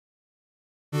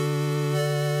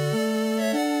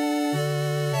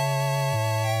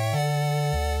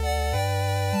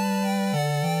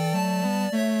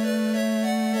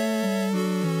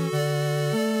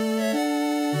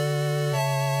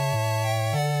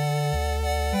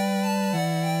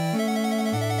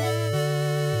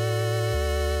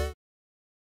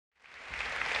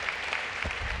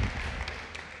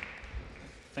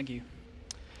Thank you.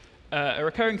 A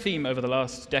recurring theme over the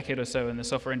last decade or so in the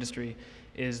software industry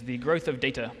is the growth of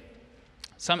data.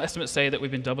 Some estimates say that we've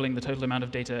been doubling the total amount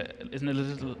of data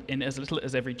in as little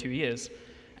as every 2 years.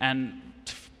 And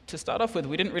to start off with,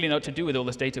 we didn't really know what to do with all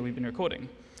this data we've been recording.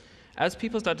 As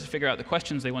people started to figure out the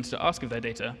questions they wanted to ask of their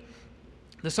data,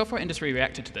 the software industry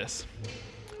reacted to this.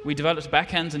 We developed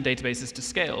backends and databases to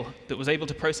scale that was able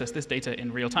to process this data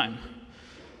in real time.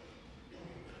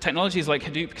 Technologies like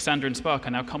Hadoop, Cassandra, and Spark are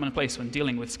now commonplace when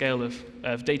dealing with scale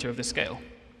of data of this scale.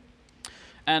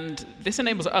 And this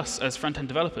enables us as front-end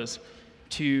developers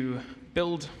to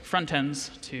build front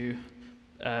ends to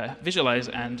visualize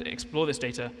and explore this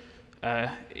data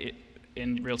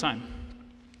in real time.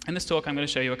 In this talk, I'm going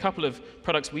to show you a couple of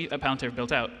products we at Palantir have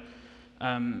built out.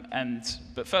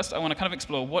 But first, I want to kind of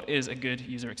explore what is a good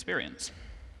user experience.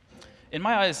 In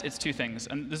my eyes, it's two things,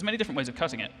 and there's many different ways of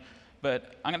cutting it.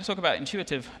 But I'm going to talk about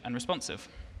intuitive and responsive.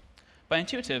 By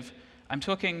intuitive, I'm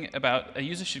talking about a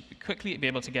user should quickly be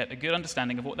able to get a good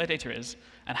understanding of what their data is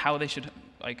and how they should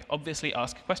obviously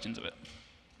ask questions of it.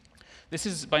 This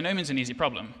is by no means an easy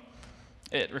problem.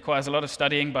 It requires a lot of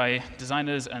studying by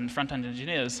designers and front-end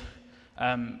engineers,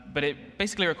 but it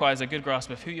basically requires a good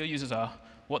grasp of who your users are,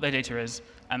 what their data is,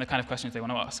 and the kind of questions they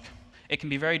want to ask. It can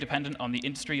be very dependent on the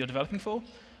industry you're developing for,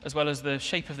 as well as the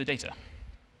shape of the data.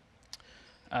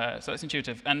 So that's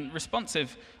intuitive. And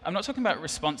responsive, I'm not talking about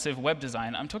responsive web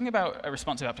design. I'm talking about a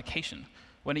responsive application.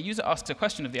 When a user asks a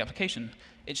question of the application,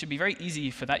 it should be very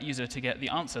easy for that user to get the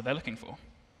answer they're looking for.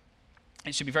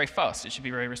 It should be very fast. It should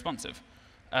be very responsive.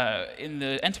 In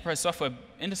the enterprise software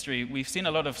industry, we've seen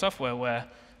a lot of software where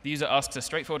the user asks a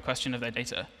straightforward question of their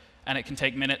data, and it can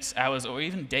take minutes, hours, or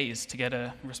even days to get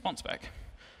a response back.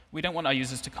 We don't want our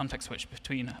users to context switch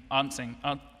between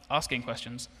asking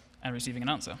questions and receiving an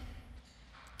answer.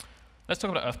 Let's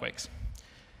talk about earthquakes.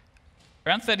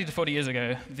 Around 30 to 40 years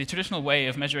ago, the traditional way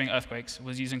of measuring earthquakes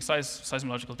was using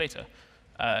seismological data.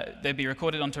 They'd be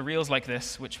recorded onto reels like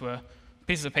this, which were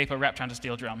pieces of paper wrapped around a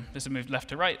steel drum. This would move left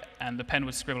to right, and the pen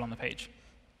would scribble on the page.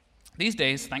 These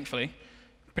days, thankfully,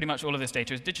 pretty much all of this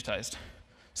data is digitized.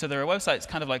 So there are websites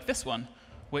kind of like this one,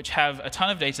 which have a ton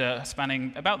of data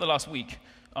spanning about the last week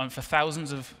for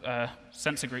thousands of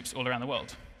sensor groups all around the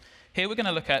world. Here we're going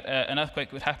to look at an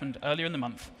earthquake that happened earlier in the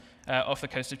month off the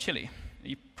coast of Chile.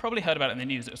 You probably heard about it in the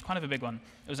news. It was kind of a big one.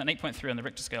 It was an 8.3 on the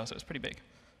Richter scale, so it was pretty big.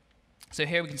 So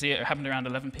here we can see it happened around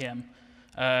 11 p.m.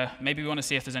 Maybe we want to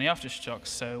see if there's any aftershocks,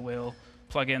 so we'll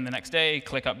plug in the next day,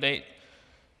 click update,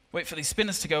 wait for these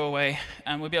spinners to go away,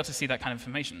 and we'll be able to see that kind of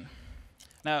information.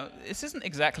 Now, this isn't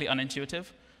exactly unintuitive,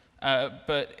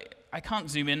 but I can't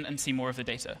zoom in and see more of the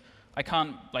data. I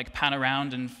can't pan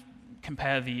around and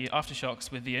compare the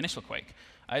aftershocks with the initial quake.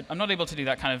 I'm not able to do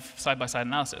that kind of side-by-side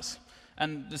analysis.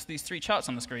 And there's these three charts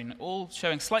on the screen, all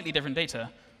showing slightly different data,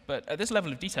 but at this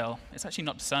level of detail, it's actually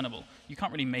not discernible. You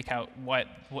can't really make out what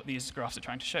these graphs are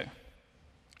trying to show.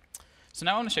 So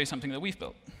now I want to show you something that we've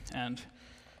built, and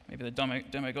maybe the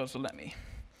demo gods will let me.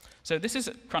 So this is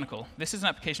Chronicle. This is an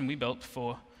application we built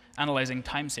for analyzing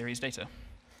time series data.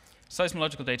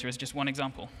 Seismological data is just one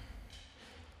example.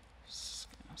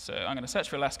 So I'm going to search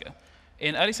for Alaska.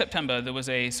 In early September, there was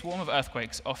a swarm of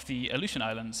earthquakes off the Aleutian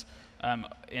Islands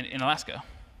in Alaska.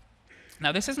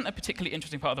 Now, this isn't a particularly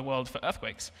interesting part of the world for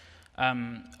earthquakes,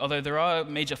 although there are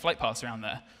major flight paths around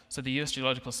there. So the US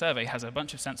Geological Survey has a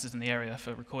bunch of sensors in the area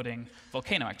for recording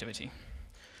volcano activity.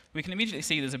 We can immediately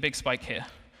see there's a big spike here.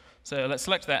 So let's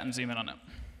select that and zoom in on it.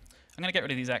 I'm going to get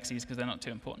rid of these axes because they're not too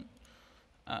important.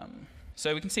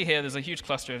 So we can see here there's a huge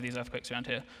cluster of these earthquakes around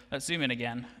here. Let's zoom in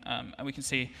again, and we can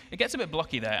see it gets a bit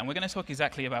blocky there, and we're going to talk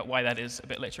exactly about why that is a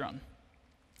bit later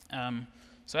on.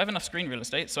 So I have enough screen real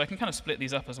estate, so I can kind of split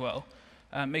these up as well,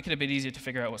 make it a bit easier to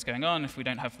figure out what's going on if we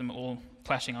don't have them all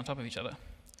clashing on top of each other.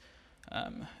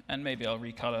 And maybe I'll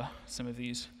recolor some of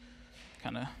these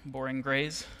kind of boring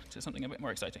grays to something a bit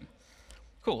more exciting.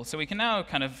 Cool, so we can now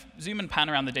kind of zoom and pan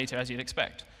around the data as you'd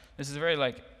expect. This is a very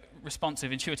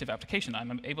responsive, intuitive application.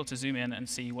 I'm able to zoom in and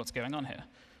see what's going on here.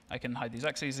 I can hide these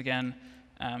axes again,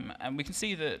 and we can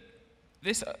see that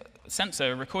this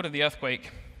sensor recorded the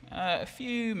earthquake a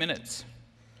few minutes,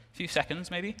 a few seconds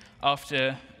maybe,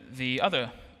 after the other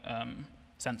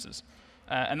sensors.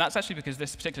 And that's actually because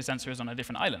this particular sensor is on a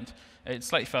different island. It's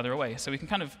slightly further away, so we can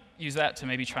kind of use that to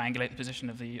maybe triangulate the position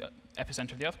of the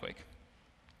epicenter of the earthquake.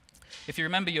 If you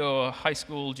remember your high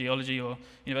school geology or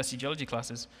university geology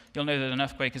classes, you'll know that an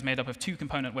earthquake is made up of two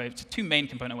main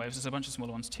component waves. There's a bunch of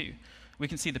smaller ones too. We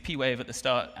can see the P wave at the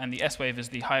start, and the S wave is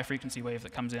the higher frequency wave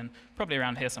that comes in, probably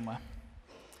around here somewhere.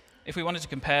 If we wanted to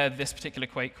compare this particular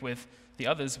quake with the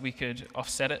others, we could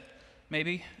offset it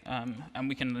maybe, and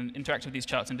we can interact with these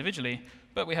charts individually,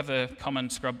 but we have the common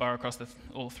scrub bar across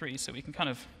all three, so we can kind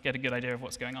of get a good idea of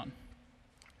what's going on.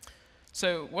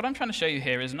 So what I'm trying to show you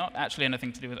here is not actually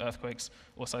anything to do with earthquakes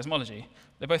or seismology.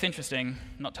 They're both interesting,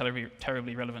 not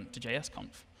terribly relevant to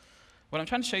JSConf. What I'm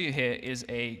trying to show you here is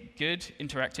a good,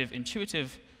 interactive,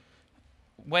 intuitive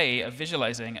way of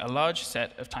visualizing a large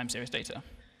set of time series data.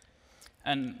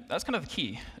 And that's kind of the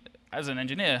key. As an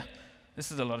engineer,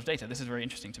 this is a lot of data. This is very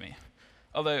interesting to me.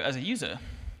 Although, as a user,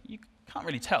 you can't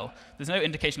really tell. There's no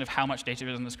indication of how much data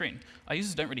is on the screen. Our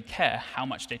users don't really care how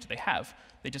much data they have.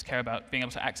 They just care about being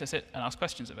able to access it and ask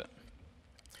questions of it.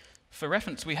 For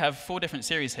reference, we have 4 different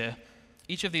series here.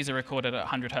 Each of these are recorded at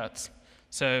 100 hertz.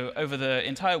 So over the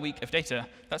entire week of data,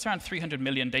 that's around 300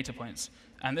 million data points.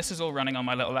 And this is all running on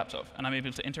my little laptop, and I'm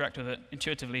able to interact with it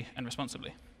intuitively and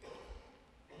responsibly.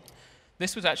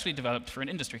 This was actually developed for an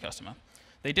industry customer.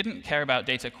 They didn't care about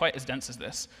data quite as dense as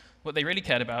this. What they really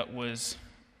cared about was,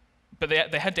 but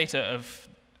they had data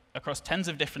across tens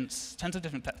of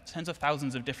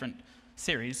thousands of different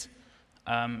series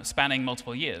spanning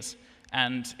multiple years.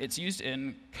 And it's used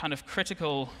in kind of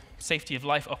critical safety of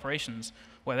life operations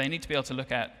where they need to be able to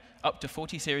look at up to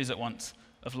 40 series at once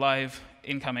of live,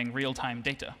 incoming, real-time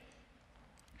data.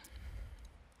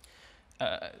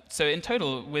 So in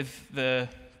total, with the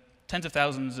tens of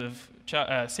thousands of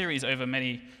series over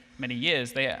many, many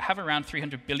years, they have around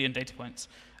 300 billion data points,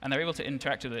 and they're able to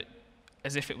interact with it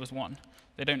as if it was one.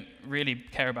 They don't really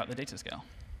care about the data scale.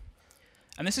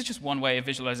 And this is just one way of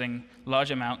visualizing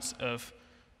large amounts of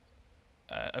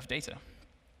data.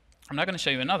 I'm now going to show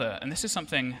you another, and this is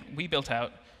something we built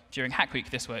out during Hack Week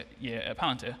this year at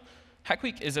Palantir. Hack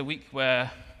Week is a week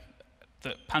that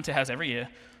Palantir has every year,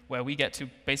 where we get to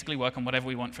basically work on whatever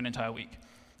we want for an entire week.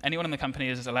 Anyone in the company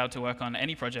is allowed to work on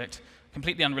any project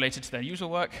completely unrelated to their usual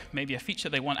work, maybe a feature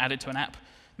they want added to an app,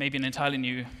 maybe an entirely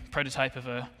new prototype of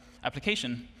an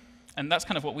application, and that's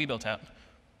kind of what we built out.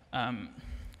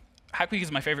 Hack Week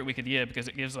is my favorite week of the year because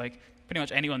it gives pretty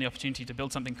much anyone the opportunity to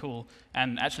build something cool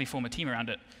and actually form a team around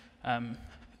it.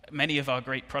 Many of our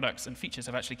great products and features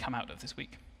have actually come out of this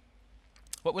week.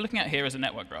 What we're looking at here is a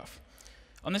network graph.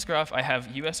 On this graph, I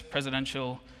have US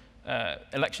presidential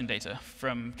election data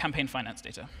from campaign finance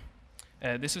data.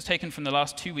 This was taken from the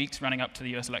last 2 weeks running up to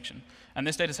the US election. And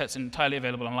this data set's entirely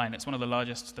available online. It's one of the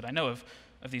largest that I know of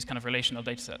these kind of relational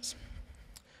data sets.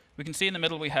 We can see in the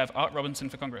middle we have Art Robinson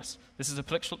for Congress. This is a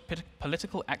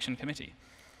political action committee.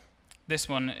 This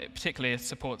one particularly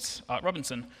supports Art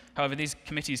Robinson. However, these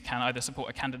committees can either support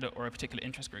a candidate or a particular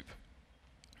interest group.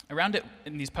 Around it,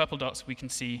 in these purple dots, we can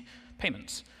see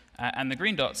payments. And the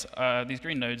green dots, these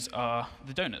green nodes, are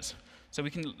the donors. So we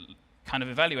can kind of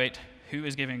evaluate who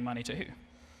is giving money to who.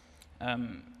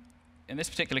 In this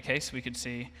particular case, we could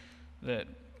see that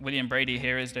William Brady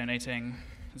here is donating,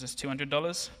 is this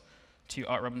 $200 to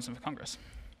Art Robinson for Congress.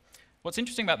 What's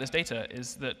interesting about this data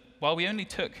is that while we only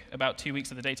took about 2 weeks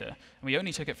of the data, and we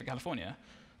only took it for California,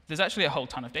 there's actually a whole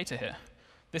ton of data here.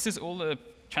 This is all the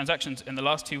transactions in the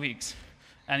last 2 weeks.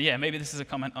 And yeah, maybe this is a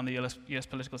comment on the US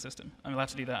political system. I'm allowed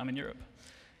to do that, I'm in Europe.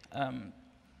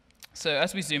 So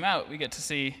as we zoom out, we get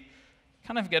to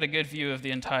get a good view of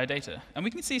the entire data. And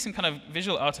we can see some kind of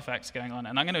visual artifacts going on,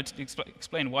 and I'm going to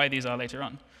explain why these are later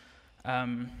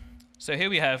on. So here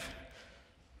we have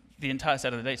the entire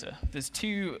set of the data. There's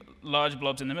 2 large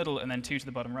blobs in the middle and then 2 to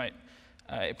the bottom right.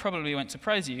 It probably won't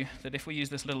surprise you that if we use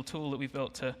this little tool that we've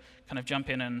built to kind of jump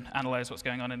in and analyze what's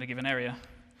going on in a given area,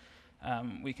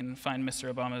 we can find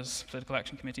Mr. Obama's political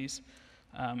action committees.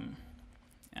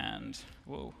 And,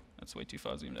 whoa, that's way too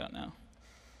far zoomed out now.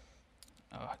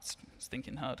 Oh, it's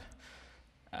thinking hard.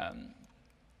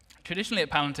 Traditionally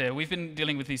at Palantir, we've been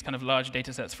dealing with these kind of large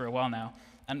data sets for a while now,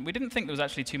 and we didn't think there was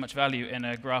actually too much value in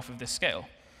a graph of this scale.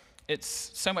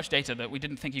 It's so much data that we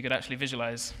didn't think you could actually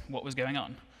visualize what was going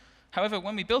on. However,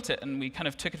 when we built it and we kind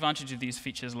of took advantage of these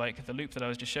features like the loop that I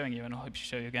was just showing you, and I'll hope to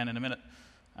show you again in a minute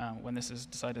when this is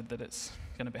decided that it's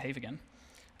going to behave again,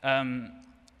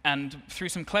 and through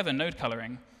some clever node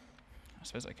coloring, I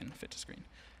suppose I can fit to screen,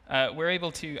 we're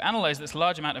able to analyze this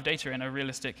large amount of data in a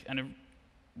realistic and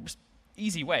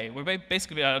easy way. We're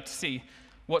basically able to see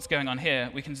what's going on here.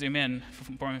 We can zoom in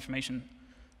for more information.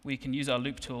 We can use our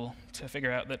loop tool to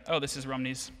figure out that, oh, this is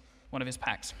Romney's, one of his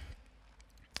PACs.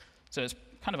 So it's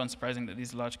kind of unsurprising that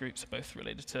these large groups are both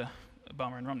related to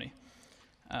Obama and Romney.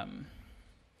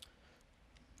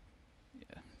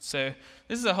 So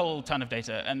this is a whole ton of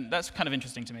data, and that's kind of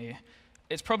interesting to me.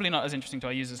 It's probably not as interesting to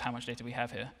our users how much data we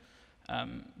have here.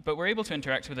 But we're able to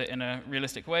interact with it in a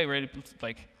realistic way. We're able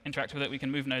to interact with it. We can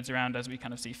move nodes around as we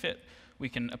kind of see fit. We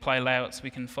can apply layouts.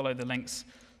 We can follow the links.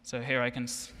 So here I can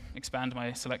expand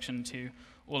my selection to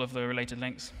all of the related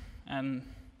links, and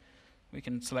we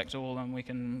can select all, and we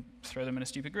can throw them in a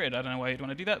stupid grid. I don't know why you'd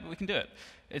want to do that, but we can do it.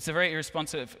 It's a very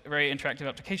responsive, very interactive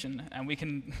application, and we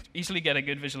can easily get a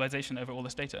good visualization over all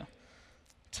this data.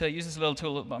 To use this little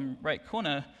tool at the bottom right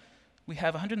corner, we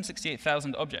have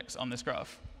 168,000 objects on this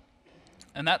graph.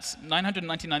 And that's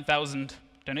 999,000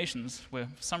 donations. We're,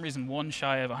 for some reason, one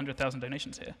shy of 100,000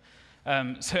 donations here.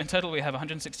 So in total, we have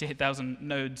 168,000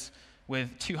 nodes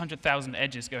with 200,000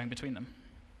 edges going between them.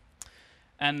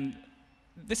 And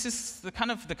this is the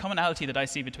kind of the commonality that I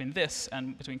see between this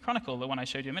and between Chronicle, the one I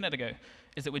showed you a minute ago,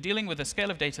 is that we're dealing with a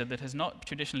scale of data that has not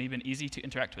traditionally been easy to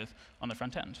interact with on the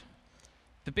front end.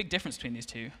 The big difference between these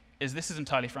two is this is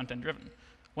entirely front-end driven.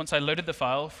 Once I loaded the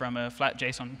file from a flat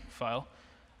JSON file,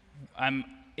 the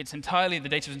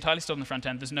data is entirely stored on the front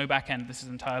end. There's no back end. This is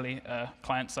entirely a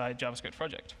client-side JavaScript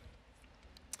project.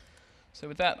 So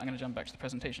with that, I'm going to jump back to the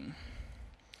presentation.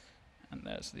 And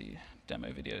there's the demo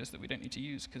videos that we don't need to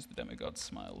use because the demo gods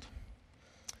smiled.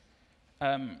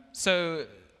 So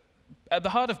at the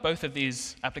heart of both of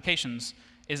these applications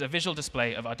is a visual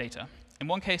display of our data. In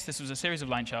one case, this was a series of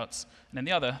line charts, and in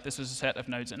the other, this was a set of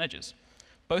nodes and edges.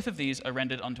 Both of these are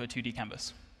rendered onto a 2D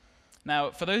canvas.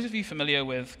 Now, for those of you familiar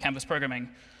with canvas programming,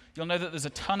 you'll know that there's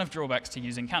a ton of drawbacks to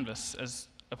using canvas as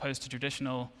opposed to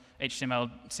traditional HTML,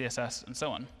 CSS, and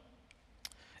so on.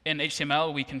 In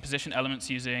HTML, we can position elements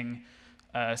using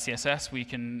CSS. We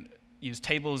can use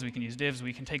tables. We can use divs.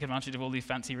 We can take advantage of all these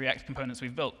fancy React components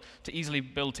we've built to easily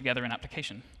build together an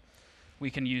application.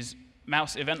 We can use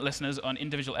mouse event listeners on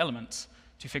individual elements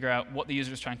to figure out what the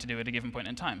user is trying to do at a given point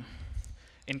in time.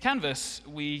 In Canvas,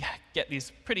 we get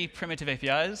these pretty primitive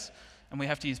APIs, and we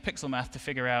have to use pixel math to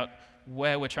figure out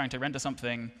where we're trying to render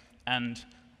something. And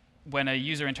when a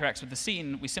user interacts with the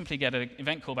scene, we simply get an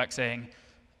event callback saying,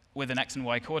 with an x and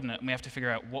y coordinate, and we have to figure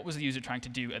out what was the user trying to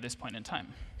do at this point in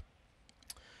time.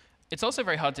 It's also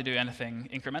very hard to do anything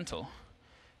incremental.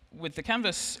 With the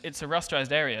canvas, it's a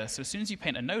rasterized area, so as soon as you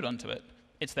paint a node onto it,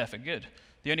 it's there for good.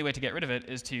 The only way to get rid of it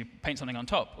is to paint something on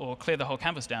top, or clear the whole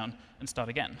canvas down and start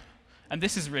again. And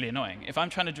this is really annoying. If I'm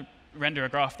trying to render a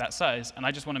graph that size, and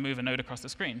I just want to move a node across the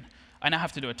screen, I now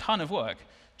have to do a ton of work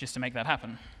just to make that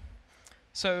happen.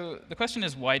 So the question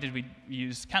is, why did we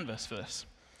use Canvas for this?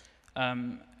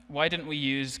 Why didn't we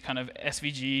use kind of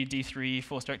SVG, D3,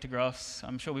 force-directed graphs?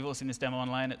 I'm sure we've all seen this demo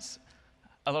online. It's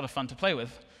a lot of fun to play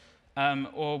with.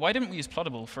 Or why didn't we use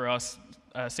Plottable for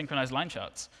our synchronized line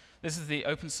charts? This is the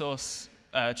open source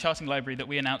charting library that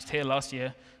we announced here last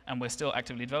year, and we're still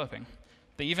actively developing.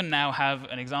 They even now have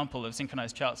an example of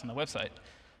synchronized charts on their website,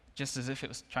 just as if it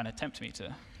was trying to tempt me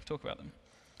to talk about them.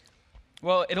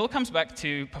 Well, it all comes back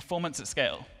to performance at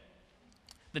scale.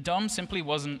 The DOM simply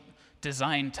wasn't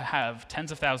designed to have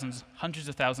tens of thousands, hundreds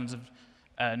of thousands of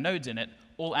nodes in it,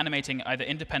 all animating either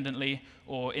independently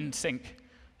or in sync.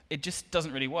 It just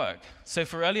doesn't really work. So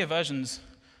for earlier versions,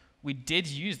 we did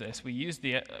use this. We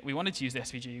wanted to use the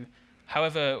SVG.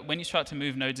 However, when you start to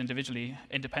move nodes individually,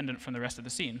 independent from the rest of the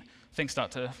scene, things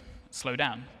start to slow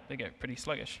down. They get pretty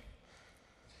sluggish.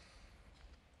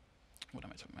 What am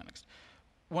I talking about next?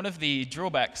 One of the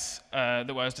drawbacks that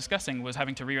I was discussing was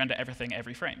having to re-render everything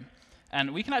every frame.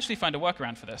 And we can actually find a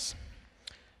workaround for this.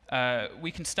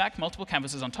 We can stack multiple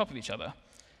canvases on top of each other.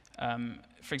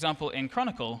 For example, in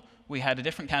Chronicle, we had a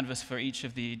different canvas for each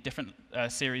of the different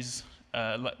series,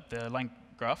 the line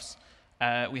graphs.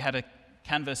 We had a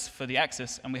canvas for the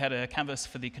axis, and we had a canvas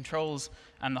for the controls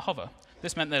and the hover.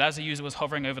 This meant that as a user was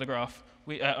hovering over the graph,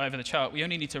 over the chart, we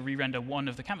only need to re-render one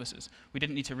of the canvases. We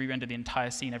didn't need to re-render the entire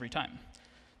scene every time.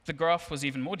 The graph was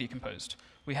even more decomposed.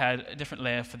 We had a different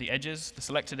layer for the edges, the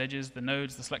selected edges, the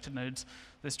nodes, the selected nodes,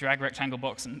 this drag rectangle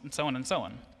box, and so on and so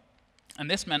on. And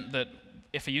this meant that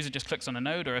if a user just clicks on a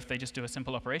node, or if they just do a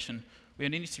simple operation, we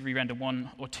only need to re-render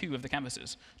one or two of the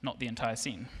canvases, not the entire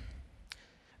scene.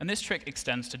 And this trick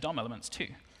extends to DOM elements too.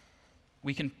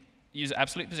 We can use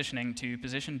absolute positioning to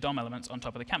position DOM elements on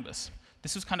top of the canvas.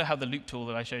 This was kind of how the loop tool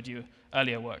that I showed you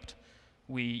earlier worked.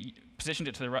 We positioned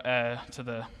it to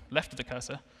the left of the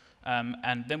cursor,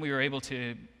 and then we were able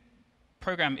to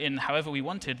program in however we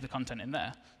wanted the content in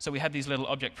there. So we had these little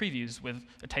object previews with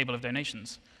a table of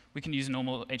donations. We can use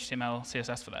normal HTML,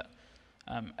 CSS for that.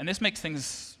 And this makes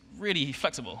things really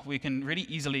flexible. We can really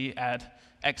easily add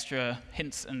extra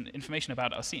hints and information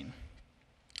about our scene.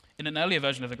 In an earlier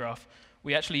version of the graph,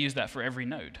 we actually used that for every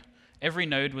node. Every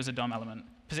node was a DOM element,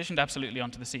 positioned absolutely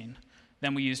onto the scene.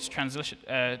 Then we used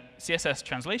CSS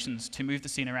translations to move the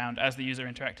scene around as the user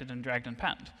interacted and dragged and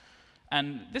panned.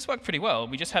 And this worked pretty well.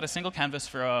 We just had a single canvas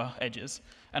for our edges,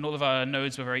 and all of our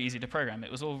nodes were very easy to program.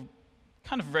 It was all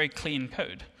kind of very clean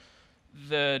code.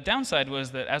 The downside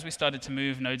was that as we started to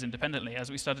move nodes independently,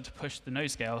 as we started to push the node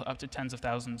scale up to tens of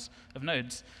thousands of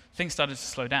nodes, things started to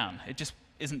slow down. It just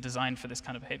isn't designed for this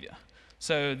kind of behavior.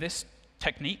 So this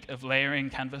technique of layering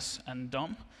canvas and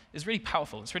DOM is really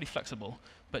powerful. It's really flexible,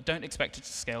 but don't expect it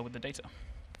to scale with the data.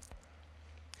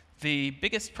 The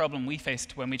biggest problem we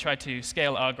faced when we tried to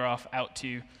scale our graph out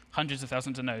to hundreds of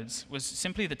thousands of nodes was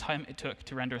simply the time it took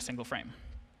to render a single frame.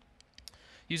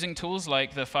 Using tools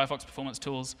like the Firefox performance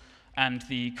tools and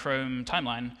the Chrome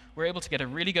timeline, we're able to get a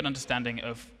really good understanding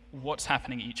of what's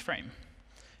happening each frame.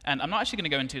 And I'm not actually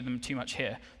going to go into them too much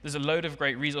here. There's a load of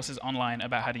great resources online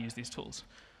about how to use these tools.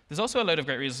 There's also a load of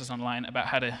great resources online about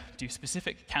how to do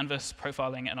specific canvas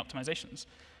profiling and optimizations.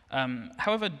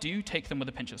 However, do take them with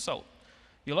a pinch of salt.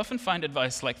 You'll often find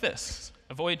advice like this: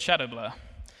 avoid shadow blur,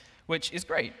 which is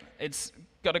great. It's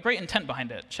got a great intent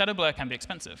behind it. Shadow blur can be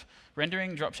expensive.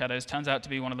 Rendering drop shadows turns out to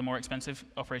be one of the more expensive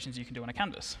operations you can do on a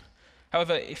canvas.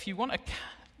 However, if you want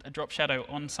a drop shadow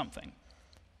on something,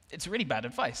 it's really bad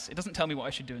advice. It doesn't tell me what I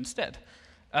should do instead.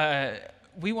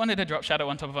 We wanted a drop shadow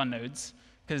on top of our nodes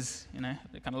because it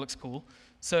kind of looks cool.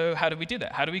 So how do we do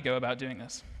that? How do we go about doing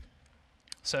this?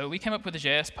 So we came up with a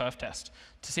JSPerf test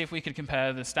to see if we could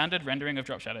compare the standard rendering of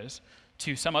drop shadows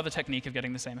to some other technique of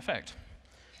getting the same effect.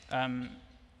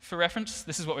 For reference,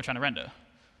 this is what we're trying to render.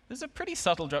 This is a pretty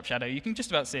subtle drop shadow. You can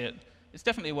just about see it. It's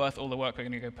definitely worth all the work we're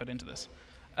going to go put into this.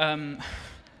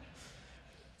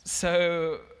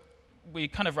 So we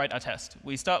kind of write our test.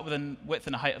 We start with a width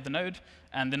and a height of the node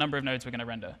and the number of nodes we're going to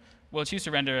render. We'll choose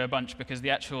to render a bunch because the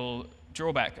actual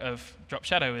drawback of drop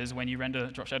shadow is when you render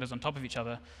drop shadows on top of each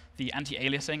other, the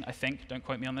anti-aliasing, I think, don't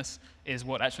quote me on this, is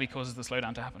what actually causes the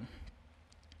slowdown to happen.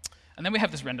 And then we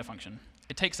have this render function.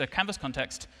 It takes a canvas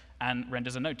context and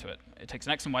renders a node to it. It takes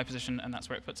an x and y position, and that's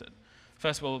where it puts it.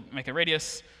 First, we'll make a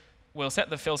radius. We'll set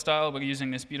the fill style. We're using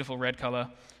this beautiful red color,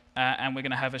 and we're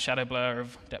going to have a shadow blur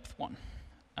of depth 1.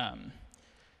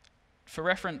 For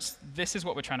reference, this is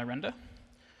what we're trying to render.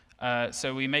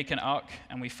 So we make an arc,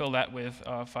 and we fill that with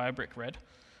our fire brick red.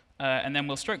 And then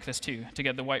we'll stroke this too to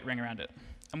get the white ring around it.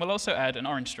 And we'll also add an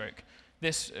orange stroke.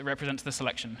 This represents the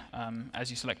selection. As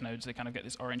you select nodes, they kind of get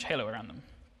this orange halo around them.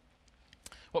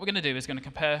 What we're going to do is going to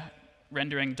compare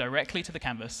rendering directly to the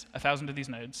canvas, 1,000 of these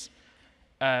nodes,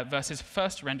 versus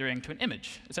first rendering to an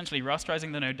image, essentially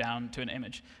rasterizing the node down to an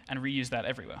image, and reuse that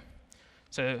everywhere.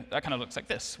 So that kind of looks like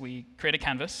this. We create a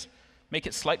canvas, make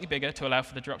it slightly bigger to allow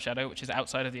for the drop shadow, which is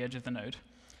outside of the edge of the node.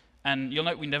 And you'll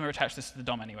note we never attach this to the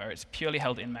DOM anywhere. It's purely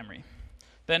held in memory.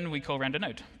 Then we call render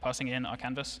node, passing in our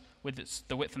canvas with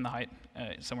the width and the height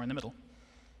somewhere in the middle.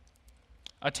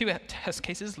 Our two test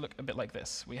cases look a bit like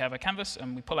this. We have a canvas,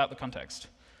 and we pull out the context.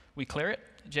 We clear it.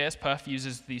 JSPerf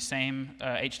uses the same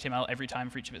HTML every time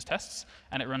for each of its tests,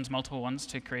 and it runs multiple ones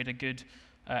to create a good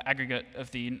aggregate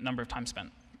of the number of time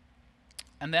spent.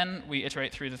 And then we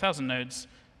iterate through the 1,000 nodes,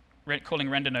 calling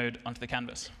render node onto the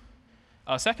canvas.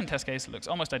 Our second test case looks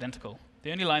almost identical.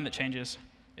 The only line that changes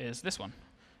is this one.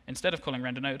 Instead of calling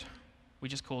render node, we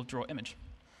just call draw image.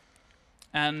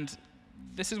 And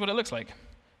this is what it looks like.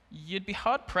 You'd be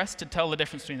hard-pressed to tell the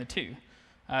difference between the two.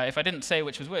 If I didn't say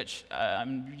which was which,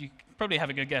 you probably have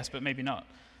a good guess, but maybe not.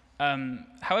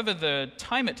 However, the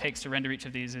time it takes to render each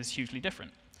of these is hugely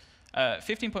different.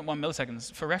 15.1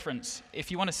 milliseconds. For reference,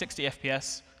 if you want a 60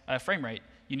 FPS frame rate,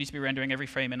 you need to be rendering every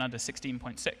frame in under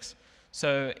 16.6.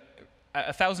 So at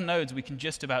 1,000 nodes, we can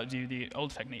just about do the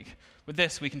old technique. With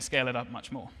this, we can scale it up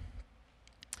much more.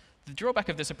 The drawback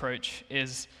of this approach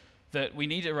is that we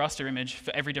need a raster image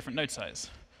for every different node size.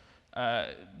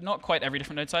 Not quite every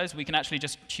different node size. We can actually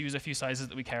just choose a few sizes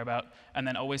that we care about and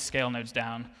then always scale nodes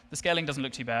down. The scaling doesn't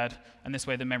look too bad, and this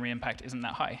way the memory impact isn't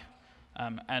that high.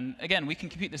 And again, we can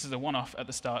compute this as a one-off at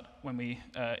the start when we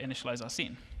initialize our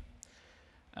scene.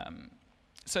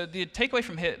 So the takeaway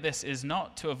from this is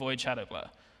not to avoid shadow blur.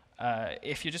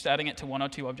 If you're just adding it to one or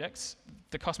two objects,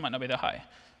 the cost might not be that high.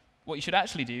 What you should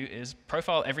actually do is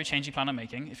profile every change you plan on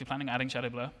making. If you're planning on adding shadow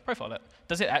blur, profile it.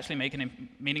 Does it actually make a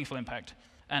meaningful impact?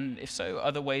 And if so,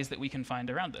 are there ways that we can find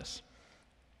around this?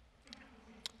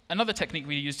 Another technique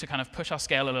we used to kind of push our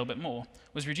scale a little bit more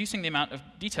was reducing the amount of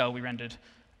detail we rendered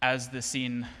as the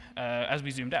scene, as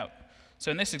we zoomed out.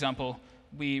 So in this example,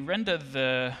 we kind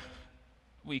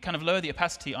of lower the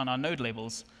opacity on our node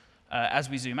labels as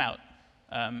we zoom out.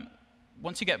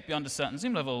 Once you get beyond a certain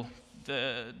zoom level,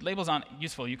 the labels aren't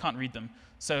useful. You can't read them.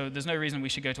 So there's no reason we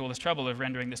should go to all this trouble of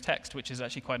rendering this text, which is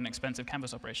actually quite an expensive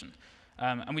canvas operation.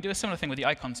 And we do a similar thing with the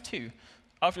icons, too.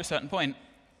 After a certain point,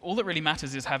 all that really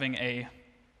matters is having a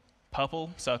purple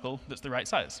circle that's the right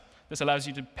size. This allows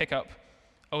you to pick up,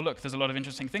 oh, look, there's a lot of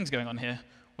interesting things going on here,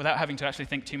 without having to actually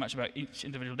think too much about each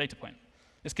individual data point.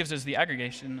 This gives us the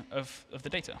aggregation of the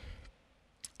data.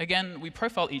 Again, we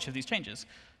profile each of these changes.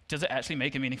 Does it actually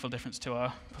make a meaningful difference to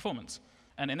our performance?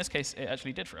 And in this case, it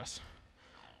actually did for us.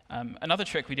 Another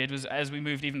trick we did was, as we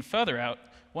moved even further out,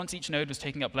 once each node was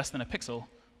taking up less than a pixel,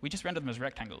 we just rendered them as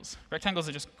rectangles. Rectangles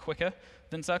are just quicker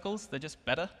than circles. They're just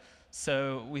better.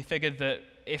 So we figured that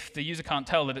if the user can't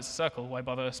tell that it's a circle, why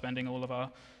bother spending all of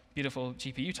our beautiful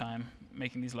GPU time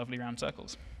making these lovely round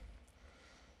circles?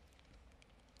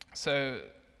 So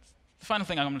the final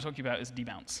thing I'm going to talk to you about is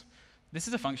debounce. This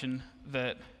is a function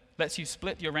that lets you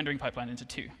split your rendering pipeline into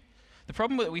two. The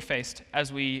problem that we faced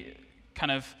as we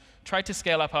kind of tried to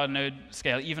scale up our node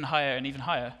scale even higher and even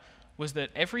higher was that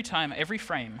every time, every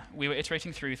frame, we were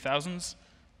iterating through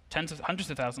hundreds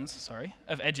of thousands,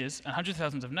 of edges and hundreds of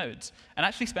thousands of nodes, and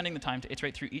actually spending the time to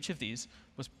iterate through each of these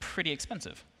was pretty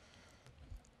expensive.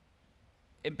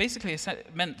 It basically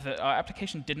meant that our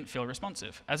application didn't feel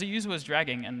responsive. As a user was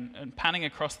dragging and panning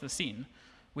across the scene,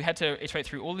 we had to iterate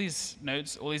through all these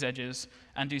nodes, all these edges,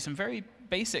 and do some very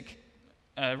basic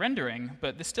rendering,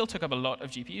 but this still took up a lot of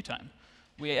GPU time.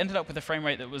 We ended up with a frame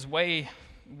rate that was way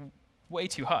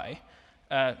too high,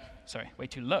 way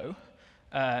too low,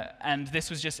 and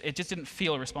it just didn't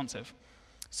feel responsive.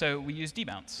 So we used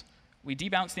debounce. We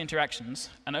debounce the interactions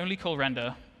and only call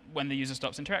render when the user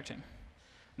stops interacting.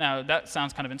 Now, that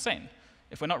sounds kind of insane.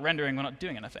 If we're not rendering, we're not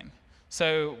doing anything.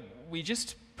 So we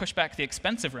just push back the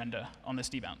expensive render on this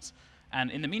debounce. And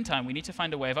in the meantime, we need to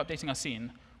find a way of updating our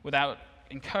scene without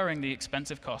incurring the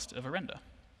expensive cost of a render.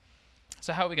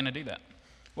 So how are we going to do that?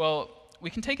 Well, we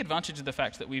can take advantage of the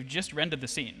fact that we've just rendered the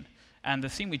scene, and the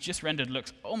scene we just rendered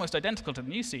looks almost identical to the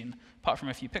new scene, apart from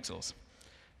a few pixels.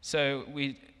 So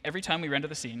every time we render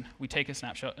the scene, we take a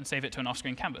snapshot and save it to an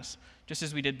off-screen canvas, just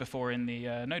as we did before in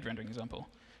the node rendering example.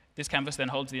 This canvas then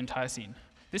holds the entire scene.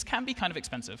 This can be kind of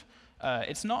expensive.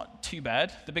 It's not too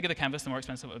bad. The bigger the canvas, the more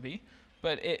expensive it would be.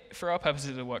 But for our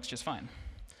purposes, it works just fine.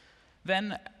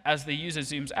 Then, as the user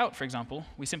zooms out, for example,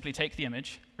 we simply take the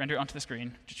image, render it onto the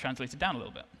screen, just translate it down a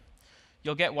little bit.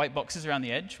 You'll get white boxes around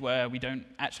the edge where we don't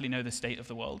actually know the state of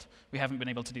the world. We haven't been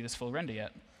able to do this full render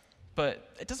yet. But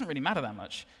it doesn't really matter that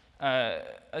much.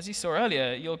 As you saw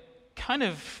earlier, you'll kind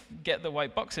of get the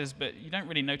white boxes, but you don't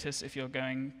really notice if you're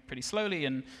going pretty slowly,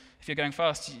 and if you're going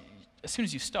fast, as soon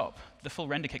as you stop, the full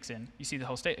render kicks in. You see the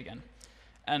whole state again.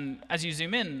 And as you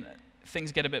zoom in,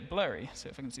 things get a bit blurry. So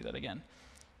if I can see that again.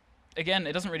 Again,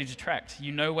 it doesn't really detract.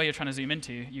 You know where you're trying to zoom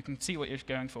into. You can see what you're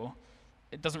going for.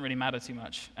 It doesn't really matter too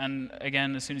much. And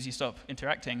again, as soon as you stop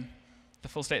interacting, the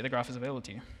full state of the graph is available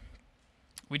to you.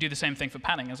 We do the same thing for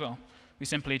panning as well. We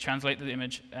simply translate the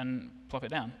image and plop it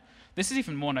down. This is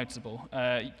even more noticeable.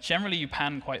 Generally, you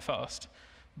pan quite fast,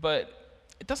 but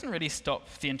it doesn't really stop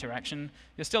the interaction.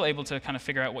 You're still able to kind of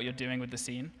figure out what you're doing with the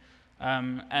scene.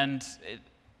 And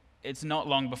it's not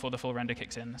long before the full render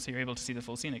kicks in, so you're able to see the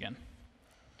full scene again.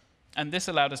 And this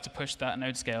allowed us to push that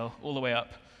node scale all the way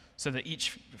up so that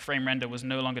each frame render was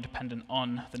no longer dependent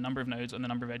on the number of nodes and the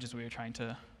number of edges we were trying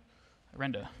to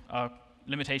render. Our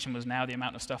limitation was now the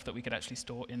amount of stuff that we could actually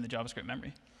store in the JavaScript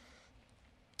memory.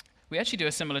 We actually do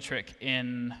a similar trick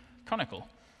in Chronicle.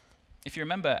 If you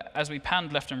remember, as we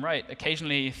panned left and right,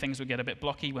 occasionally things would get a bit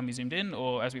blocky when we zoomed in,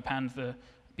 or as we panned, there'd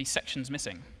be sections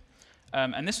missing.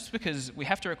 And this is because we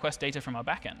have to request data from our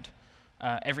backend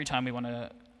every time we want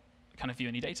to kind of view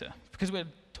any data. Because we're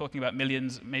talking about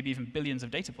millions, maybe even billions of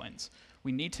data points,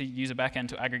 we need to use a backend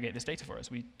to aggregate this data for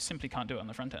us. We simply can't do it on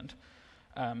the front end.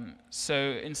 So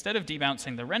instead of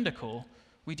debouncing the render call,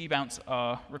 we debounce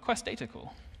our request data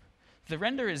call. The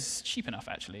render is cheap enough,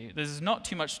 actually. There's not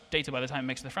too much data by the time it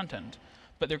makes it to the front end.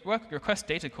 But the request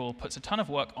data call puts a ton of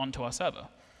work onto our server.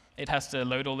 It has to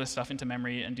load all this stuff into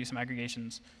memory and do some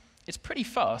aggregations. It's pretty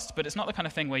fast, but it's not the kind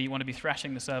of thing where you want to be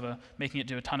thrashing the server, making it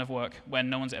do a ton of work when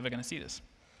no one's ever going to see this.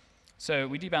 So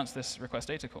we debounce this request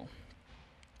data call.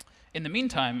 In the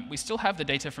meantime, we still have the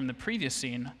data from the previous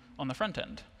scene on the front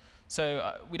end.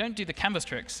 So we don't do the canvas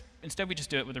tricks. Instead, we just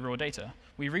do it with the raw data.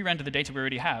 We re-render the data we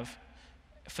already have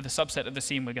for the subset of the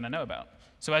scene we're going to know about.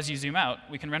 So as you zoom out,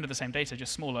 we can render the same data,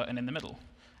 just smaller and in the middle.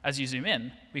 As you zoom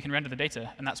in, we can render the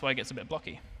data, and that's why it gets a bit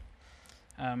blocky.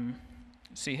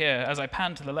 See here, as I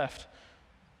pan to the left,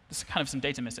 there's kind of some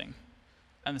data missing.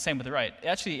 And the same with the right. It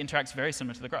actually interacts very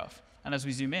similar to the graph. And as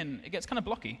we zoom in, it gets kind of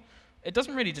blocky. It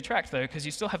doesn't really detract, though, because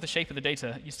you still have the shape of the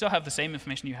data. You still have the same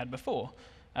information you had before.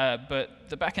 But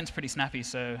the backend's pretty snappy,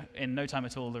 so in no time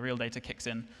at all, the real data kicks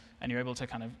in, and you're able to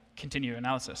kind of continue your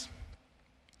analysis.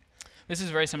 This is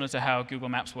very similar to how Google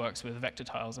Maps works with vector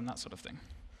tiles and that sort of thing.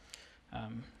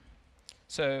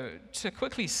 So to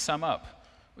quickly sum up,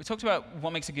 we talked about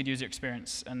what makes a good user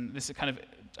experience, and this kind of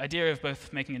idea of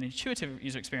both making an intuitive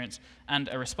user experience and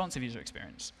a responsive user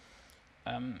experience.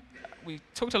 We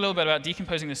talked a little bit about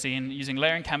decomposing the scene using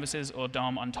layering canvases or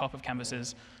DOM on top of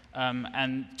canvases,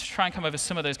 and to try and come over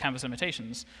some of those canvas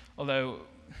limitations, although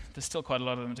there's still quite a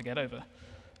lot of them to get over.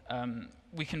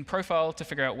 We can profile to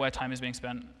figure out where time is being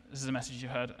spent. This is a message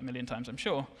you've heard a million times, I'm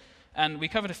sure. And we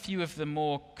covered a few of the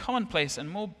more commonplace and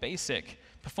more basic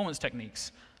performance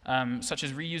techniques, such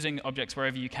as reusing objects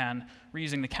wherever you can,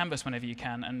 reusing the canvas whenever you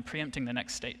can, and preempting the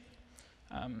next state.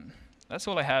 That's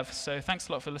all I have, so thanks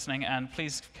a lot for listening, and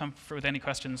please come through with any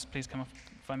questions. Please come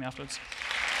find me afterwards.